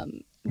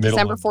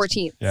December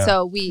 14th. Yeah.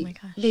 So we my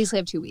gosh. basically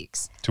have 2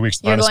 weeks. 2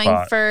 weeks You're on a going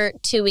spot. for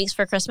 2 weeks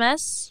for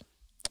Christmas?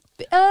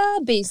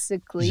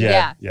 Basically.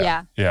 Yeah.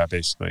 Yeah,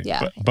 basically.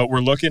 Yeah. But we're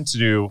looking to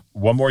do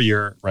one more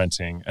year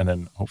renting and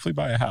then hopefully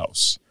buy a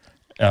house.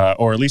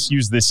 Or at least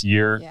use this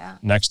year,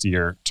 next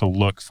year, to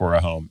look for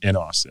a home in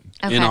Austin.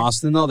 Okay. In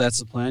Austin, though, that's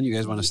the plan. You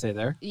guys want to stay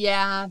there?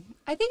 Yeah.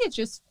 I think it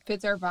just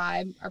fits our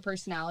vibe, our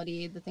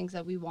personality, the things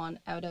that we want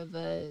out of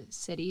a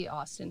city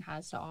Austin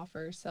has to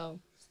offer. So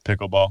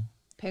Pickleball.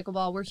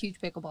 we're huge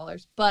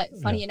pickleballers. But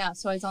funny enough,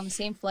 so I was on the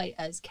same flight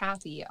as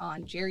Katy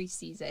on Jerry's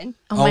season.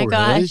 Oh my really?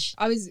 gosh.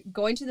 I was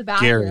going to the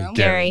bathroom.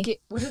 Gary.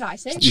 What did I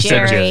say? You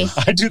Jerry. said Jerry.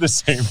 I do the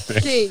same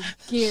thing.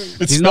 Gary.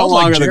 It He's no smells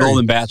like longer the Jerry.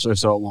 Golden Bachelor,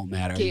 so it won't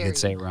matter. You Gary. could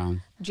say it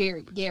wrong.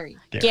 Gary. Gary.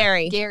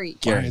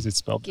 Why is it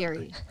spelled?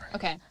 Gary.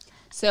 Okay.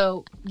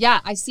 So,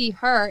 yeah, I see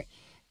her,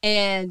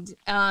 and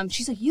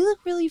she's like, you look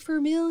really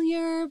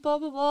familiar, blah,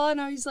 blah, blah.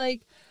 And I was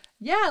like,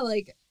 yeah,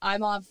 like,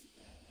 I'm off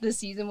the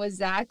season with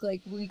Zach.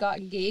 Like, we got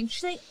engaged.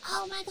 She's like,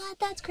 oh, my God,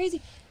 that's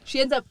crazy. She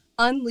ends up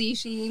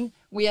unleashing.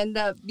 We end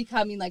up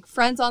becoming, like,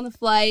 friends on the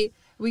flight.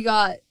 We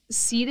got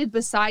seated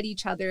beside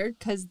each other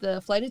because the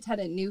flight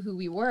attendant knew who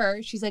we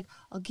were. She's like,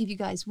 I'll give you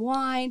guys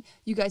wine.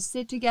 You guys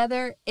sit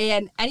together.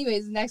 And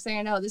anyways, the next thing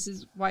I know, this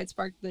is why it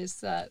sparked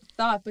this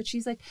thought. But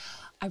she's like,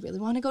 I really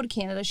want to go to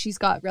Canada. She's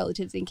got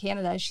relatives in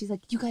Canada. She's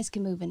like, you guys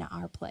can move into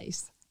our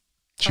place.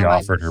 She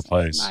offered her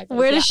place.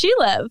 Where does she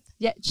live?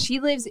 Yeah, she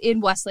lives in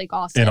Westlake,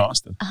 Austin. In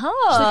Austin.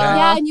 Oh. She's like,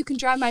 yeah, and you can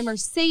drive my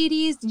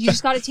Mercedes. You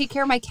just got to take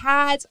care of my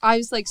cats. I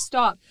was like,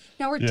 stop.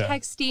 Now we're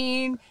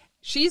texting.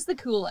 She's the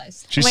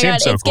coolest. She oh my seems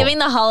God, so it's cool. giving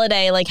the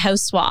holiday like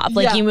house swap.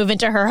 Like you move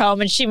into her home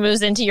and she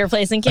moves into your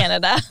place in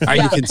Canada. Are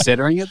you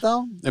considering it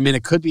though? I mean,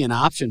 it could be an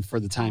option for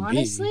the time being.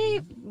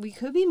 Honestly, we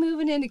could be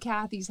moving into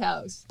Kathy's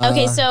house.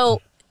 Okay, so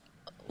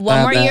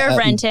one more year of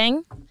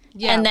renting.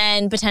 Yeah. And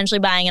then potentially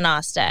buying in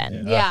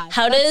Austin. Yeah.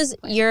 How does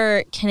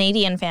your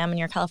Canadian fam and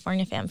your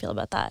California fam feel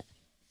about that?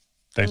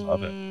 They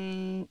love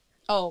it.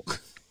 Oh.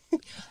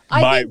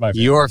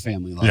 Your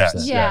family loves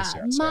that. Yeah.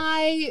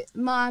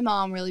 My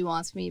mom really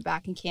wants me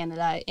back in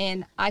Canada.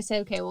 And I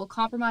said, okay, we'll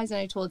compromise. And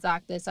I told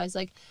Zach this. I was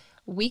like,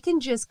 we can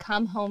just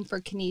come home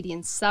for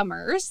Canadian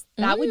summers.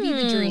 That would be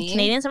the dream.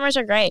 Canadian summers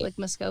are great. Like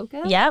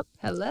Muskoka. Yep.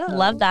 Hello.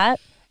 Love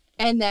that.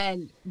 And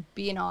then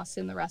be in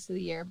Austin the rest of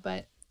the year.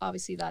 But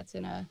obviously that's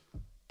in a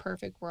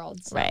perfect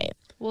world. So right.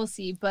 We'll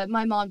see. But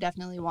my mom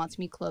definitely wants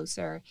me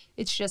closer.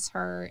 It's just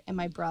her and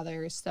my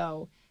brother.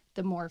 So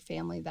the more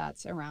family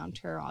that's around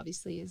her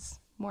obviously is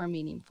more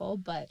meaningful.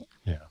 But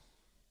yeah.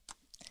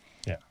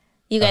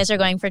 You guys are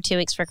going for 2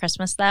 weeks for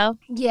Christmas though?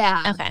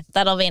 Yeah. Okay.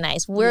 That'll be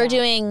nice. We're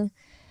doing...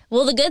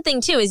 Well, the good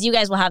thing, too, is you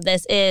guys will have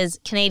this is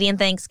Canadian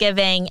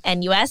Thanksgiving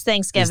and U.S.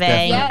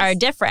 Thanksgiving are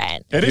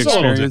different. It is a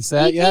little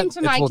different. You came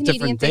to my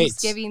Canadian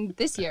Thanksgiving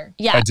this year.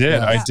 Yeah.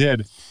 I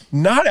did.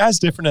 Not as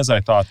different as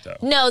I thought, though.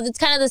 No, it's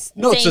kind of the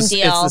same deal. It's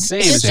the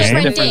same. Just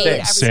different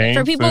days. Same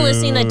For people food,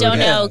 listening that don't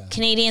know,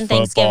 Canadian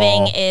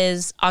Thanksgiving football.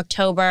 is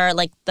October,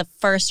 like the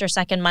first or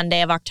second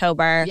Monday of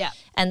October. Yeah.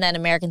 And then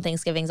American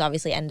Thanksgiving is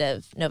obviously end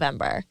of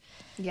November.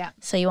 Yeah.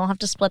 So you won't have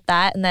to split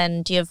that. And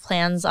then do you have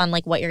plans on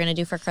like what you're going to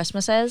do for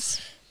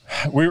Christmases?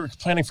 We were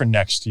planning for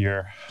next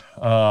year,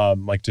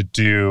 like to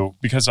do,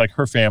 because like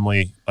her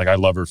family, like I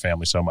love her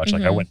family so much.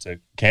 Like I went to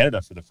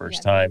Canada for the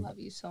first time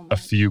a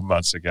few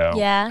months ago.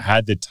 Yeah.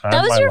 Had the time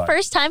That of was my your life.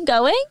 first time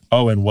going?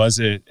 Oh, and was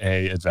it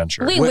a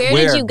adventure? Wait,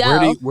 where did you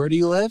go? Where do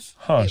you live?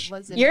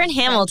 You're in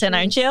Hamilton,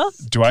 aren't you?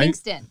 Do I?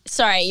 Kingston.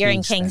 Sorry, you're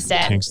in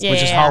Kingston. Kingston.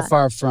 Which is how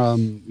far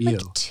from you?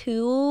 Like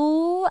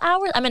 2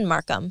 hours? I'm in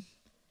Markham.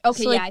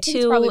 Okay, so yeah, like I think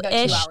it's probably about 2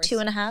 2-ish,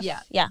 hours. 2.5. Yeah.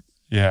 Yeah.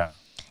 Yeah.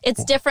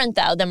 It's different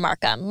though than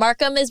Markham.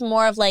 Markham is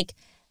more of like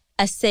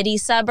a city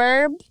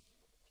suburb.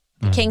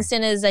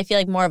 Kingston is, I feel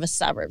like, more of a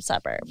suburb.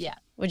 Yeah.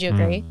 Would you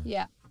agree?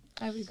 Yeah,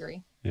 I would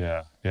agree.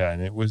 Yeah. Yeah.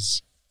 And it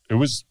was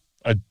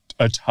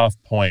a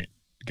tough point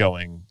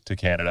going to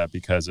Canada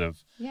because of.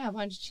 Yeah,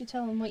 why don't you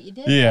tell them what you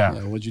did? Yeah.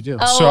 What'd you do?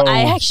 Oh, So-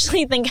 I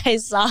actually think I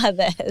saw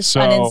this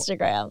on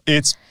Instagram.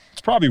 It's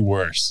probably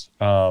worse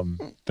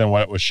than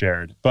what was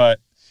shared. But,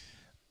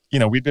 you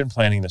know, we've been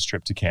planning this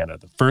trip to Canada.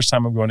 The first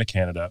time I'm going to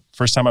Canada,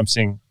 first time I'm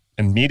seeing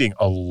and meeting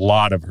a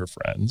lot of her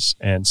friends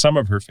and some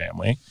of her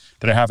family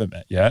that I haven't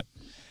met yet.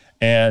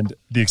 And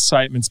the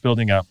excitement's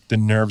building up. The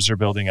nerves are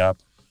building up.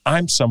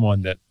 I'm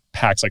someone that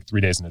packs like 3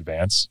 days in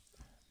advance.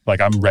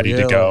 Like I'm ready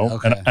to go.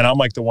 Okay. And I'm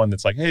like the one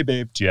that's like, hey,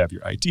 babe, do you have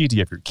your ID? Do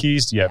you have your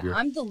keys? Do you have your...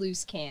 I'm the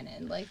loose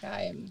cannon. Like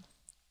I am.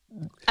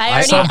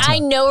 I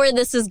know where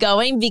this is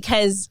going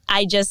because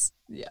I just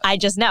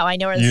know. I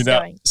know where this is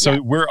going.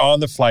 So we're on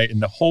the flight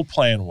and the whole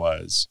plan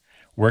was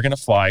we're going to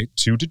fly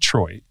to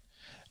Detroit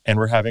and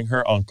we're having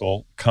her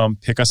uncle come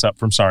pick us up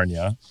from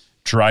Sarnia,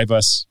 drive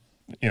us,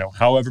 you know,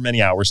 however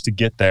many hours to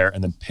get there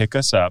and then pick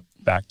us up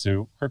back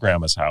to her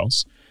grandma's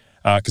house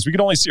because we could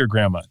only see her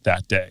grandma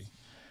that day.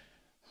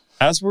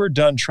 As we're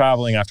done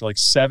traveling after like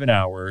 7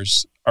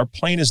 hours, our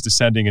plane is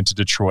descending into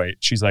Detroit.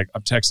 She's like,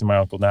 I'm texting my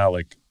uncle now,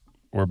 like,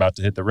 we're about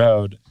to hit the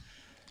road.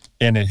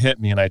 And it hit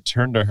me. And I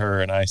turned to her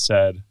and I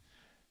said,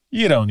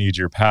 you don't need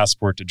your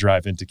passport to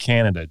drive into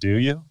Canada, do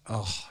you?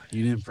 Oh,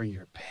 you didn't bring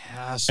your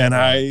passport. And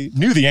I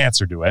knew the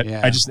answer to it.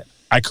 Yeah.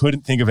 I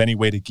couldn't think of any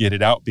way to get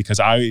it out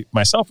because I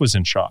myself was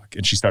in shock.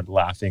 And she started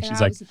laughing. And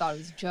She's I like, thought it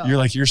was a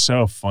joke. you're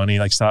so funny.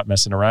 Like, stop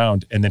messing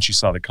around. And then she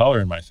saw the color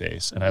in my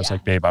face. And I was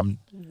like, babe,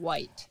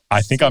 white.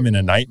 I think I'm in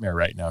a nightmare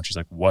right now. And she's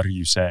like, what are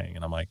you saying?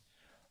 And I'm like,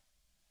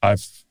 I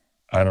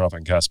don't know if I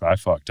can cuss, but I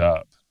fucked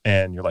up.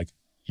 And you're like,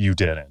 you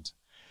didn't.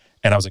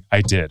 And I was like,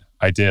 I did.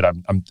 I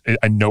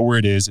know where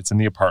it is. It's in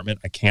the apartment.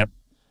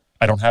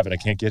 I don't have it. I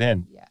can't get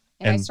in. Yeah.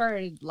 And I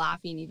started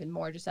laughing even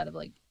more just out of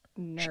like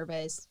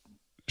nervous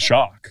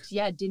shock.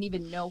 Yeah. Didn't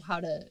even know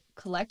how to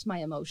collect my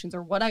emotions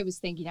or what I was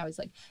thinking. I was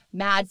like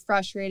mad,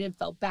 frustrated,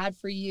 felt bad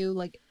for you.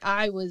 Like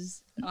I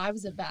was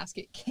a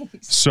basket case.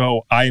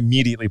 So I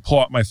immediately pull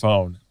out my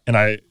phone and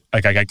I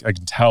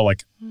can tell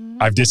like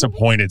I've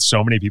disappointed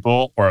so many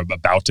people or I'm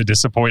about to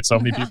disappoint so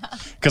many people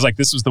because like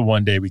this was the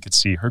one day we could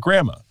see her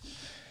grandma.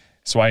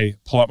 So I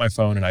pull out my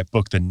phone and I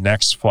book the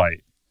next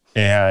flight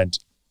and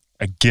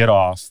I get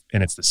off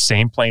and it's the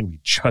same plane we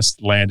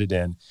just landed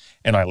in.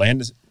 And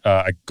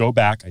I go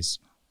back, I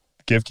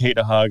give Kate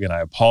a hug and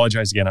I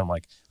apologize again. I'm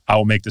like, I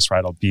will make this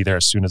right. I'll be there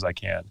as soon as I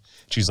can.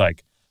 She's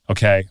like,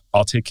 okay,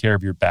 I'll take care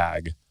of your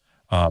bag.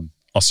 I'll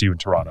see you in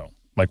Toronto,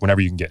 like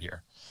whenever you can get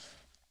here.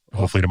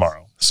 Hopefully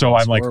tomorrow. So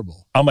I'm like,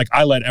 horrible.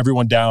 I let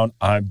everyone down.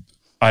 I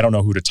don't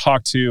know who to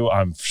talk to.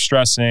 I'm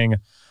stressing.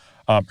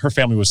 Her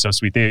family was so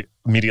sweet. They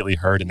immediately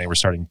heard and they were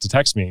starting to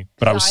text me.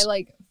 But I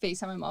like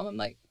FaceTime my mom. I'm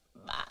like,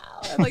 wow.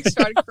 I like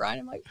started crying.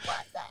 I'm like,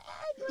 what the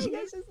heck? You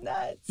guys is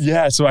nuts.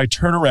 Yeah. So I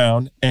turn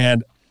around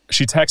and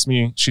she texts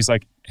me. She's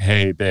like,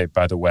 hey, babe,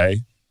 by the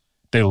way,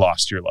 they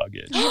lost your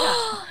luggage.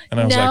 And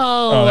I was like,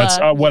 oh, that's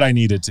what I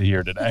needed to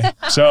hear today.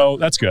 So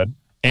that's good.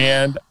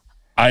 And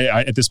I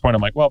at this point,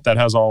 I'm like, well, that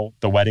has all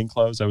the wedding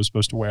clothes I was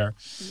supposed to wear.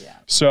 Yeah.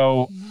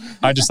 So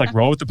I just like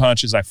roll with the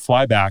punches. I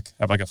fly back.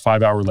 I have like a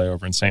 5-hour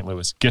layover in St.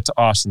 Louis, get to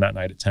Austin that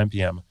night at 10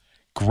 p.m.,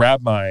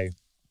 grab my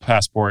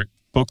passport,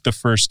 book the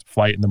first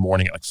flight in the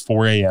morning at like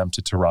 4 a.m.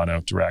 to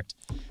Toronto direct.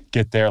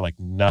 Get there like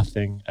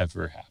nothing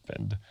ever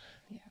happened.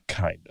 Yeah.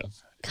 Kind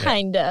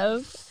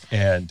of.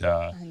 And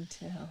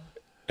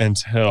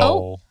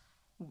until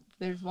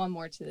there's one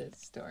more to this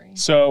story.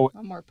 So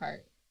one more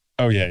part.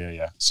 Oh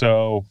yeah.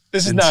 So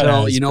this is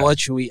not. You know what?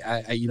 Should we?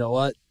 You know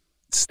what?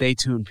 Stay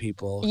tuned,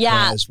 people.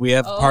 Yeah, we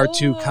have part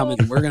 2 coming.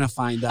 And we're gonna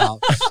find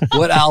out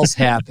what else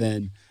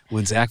happened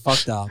when Zach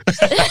fucked up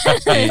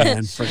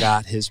and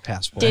forgot his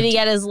passport. Did he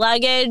get his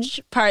luggage?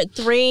 Part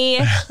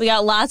 3. We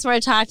got lots more to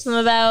talk to them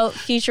about.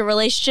 Future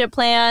relationship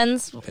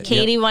plans.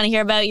 Kaity, want to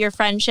hear about your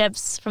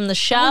friendships from the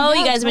show? Oh, yeah,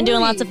 you guys have been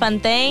doing lots of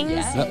fun things.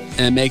 Yes. Yep.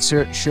 And make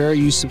sure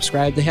you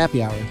subscribe to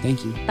Happy Hour.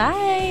 Thank you.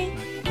 Bye.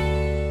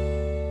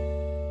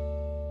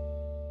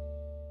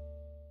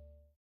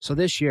 So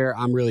this year,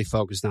 I'm really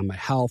focused on my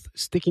health,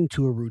 sticking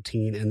to a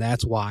routine, and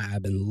that's why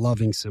I've been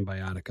loving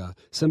Symbiotica.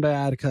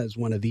 Symbiotica is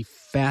one of the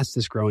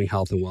fastest growing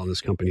health and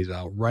wellness companies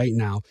out right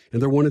now, and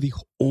they're one of the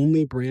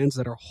only brands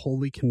that are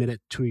wholly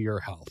committed to your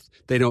health.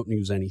 They don't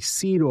use any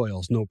seed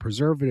oils, no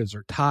preservatives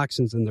or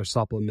toxins in their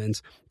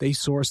supplements. They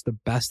source the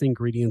best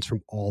ingredients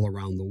from all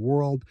around the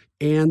world,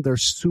 and they're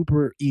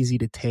super easy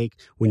to take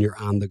when you're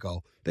on the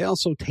go. They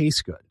also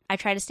taste good. I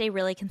try to stay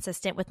really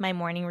consistent with my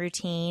morning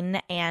routine,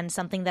 and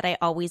something that I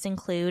always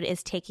include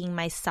is taking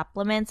my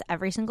supplements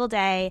every single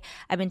day.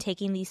 I've been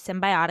taking these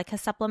Symbiotica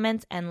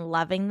supplements and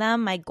loving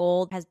them. My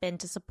goal has been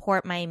to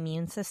support my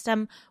immune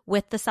system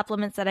with the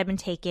supplements that I've been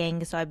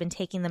taking. So I've been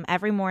taking them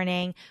every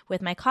morning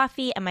with my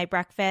coffee and my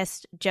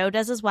breakfast. Joe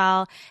does as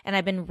well, and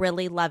I've been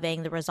really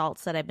loving the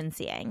results that I've been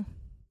seeing.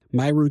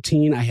 My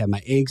routine, I have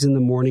my eggs in the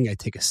morning, I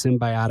take a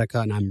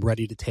Symbiotica, and I'm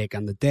ready to take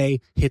on the day,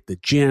 hit the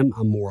gym,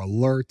 I'm more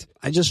alert.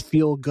 I just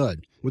feel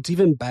good. What's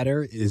even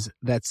better is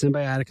that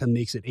Symbiotica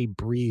makes it a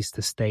breeze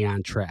to stay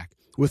on track.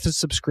 With a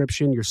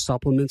subscription, your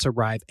supplements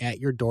arrive at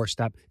your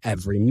doorstep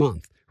every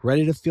month.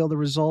 Ready to feel the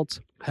results?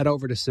 Head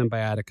over to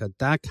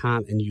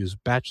Symbiotica.com and use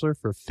Bachelor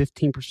for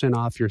 15%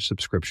 off your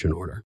subscription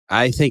order.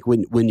 I think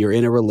when you're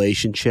in a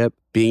relationship,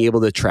 being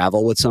able to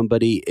travel with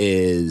somebody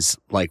is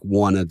like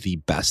one of the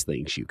best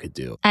things you could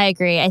do. I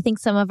agree. I think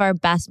some of our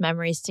best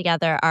memories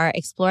together are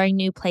exploring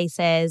new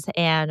places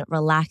and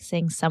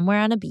relaxing somewhere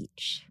on a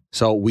beach.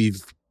 So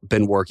we've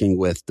been working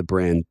with the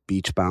brand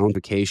Beachbound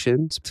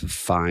Vacations to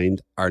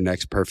find our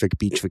next perfect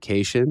beach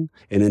vacation.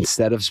 And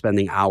instead of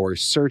spending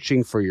hours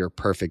searching for your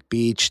perfect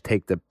beach,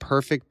 take the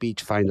perfect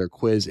beach finder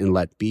quiz and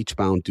let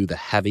Beachbound do the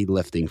heavy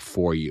lifting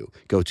for you.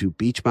 Go to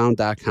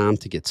beachbound.com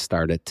to get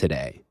started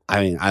today.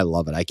 I mean, I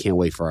love it. I can't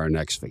wait for our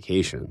next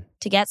vacation.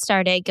 To get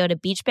started, go to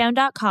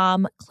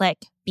beachbound.com,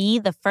 click Be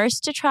the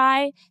First to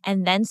Try,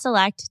 and then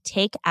select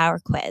Take Our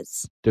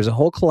Quiz. There's a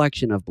whole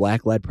collection of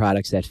Black-led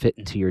products that fit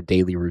into your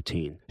daily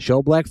routine.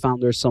 Show Black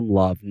founders some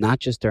love, not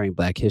just during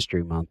Black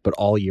History Month, but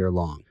all year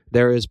long.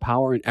 There is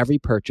power in every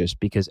purchase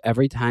because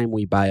every time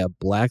we buy a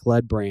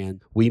Black-led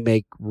brand, we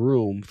make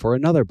room for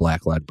another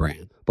Black-led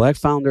brand. Black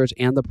founders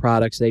and the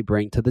products they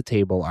bring to the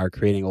table are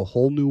creating a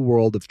whole new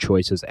world of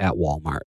choices at Walmart.